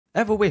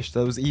Ever wished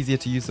that it was easier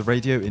to use the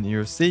radio in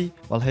ERLC?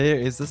 Well, here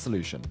is the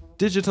solution.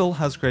 Digital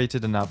has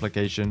created an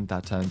application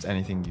that turns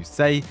anything you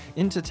say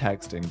into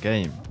text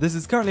in-game. This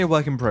is currently a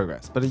work in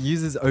progress, but it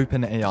uses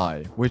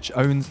OpenAI, which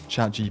owns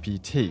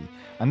ChatGPT,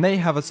 and they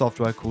have a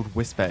software called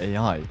Whisper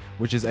AI,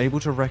 which is able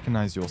to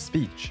recognize your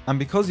speech. And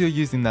because you're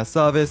using their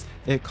service,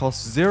 it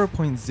costs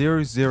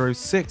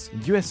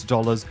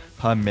 $0.006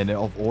 per minute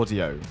of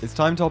audio. It's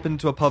time to hop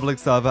into a public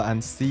server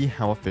and see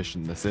how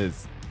efficient this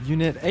is.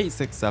 Unit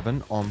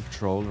 867 on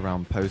patrol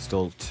around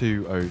Postal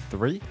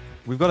 203.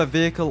 We've got a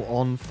vehicle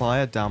on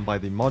fire down by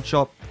the mod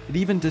shop. It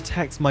even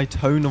detects my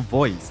tone of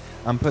voice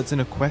and puts in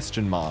a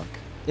question mark.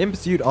 In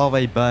pursuit of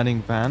a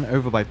burning van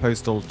over by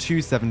Postal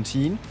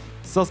 217.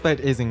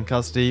 Suspect is in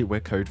custody, we're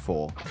code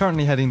 4.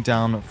 Currently heading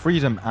down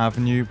Freedom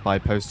Avenue by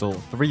Postal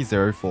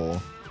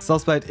 304.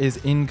 Suspect is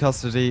in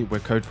custody, we're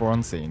code 4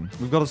 on scene.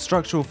 We've got a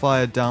structural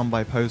fire down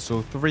by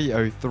Postal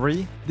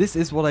 303. This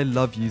is what I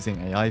love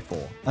using AI for,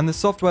 and the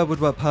software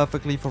would work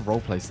perfectly for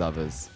roleplay servers.